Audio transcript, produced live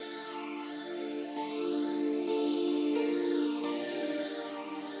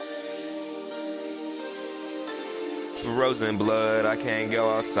Frozen blood, I can't go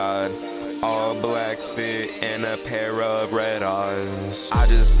outside. All black fit and a pair of red eyes. I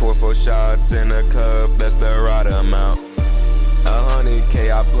just pour 4 shots in a cup, that's the right amount.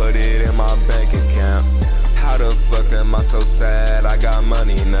 100K, I put it in my bank account. How the fuck am I so sad? I got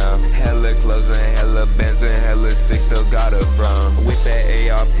money now. Hella clothes and hella Benz and hella six, still got it from. With that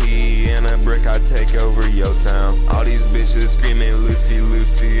ARP and a brick, I take over your town. All these bitches screaming Lucy,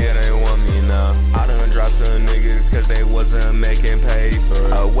 Lucy, yeah, they want me now. I done dropped some niggas cause they wasn't making paper.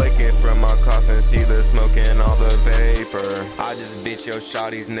 Awaken from my coffin, see the smoke and all the vapor. I just bit your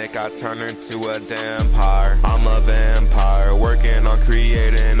shawty's neck, I turn her to a vampire. I'm a vampire, working on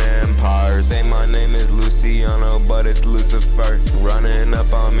creating empires. Say my name is Lucianö, but it's Lucifer. Running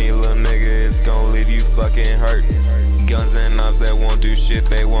up on me, little nigga, it's gon' leave you fucking hurt. Guns and knives that won't do shit,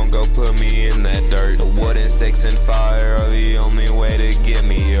 they won't go put me in that dirt. The wooden stakes and fire are the only way to get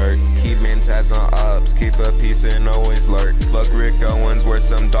me hurt. Keeping tabs on ops, keep a peace and always lurk. Fuck Rick Owens, wear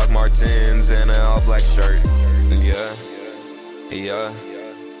some Doc Martens and an all black shirt. Yeah, yeah,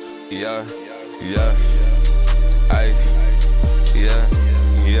 yeah, yeah, yeah,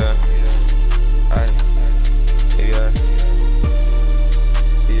 yeah.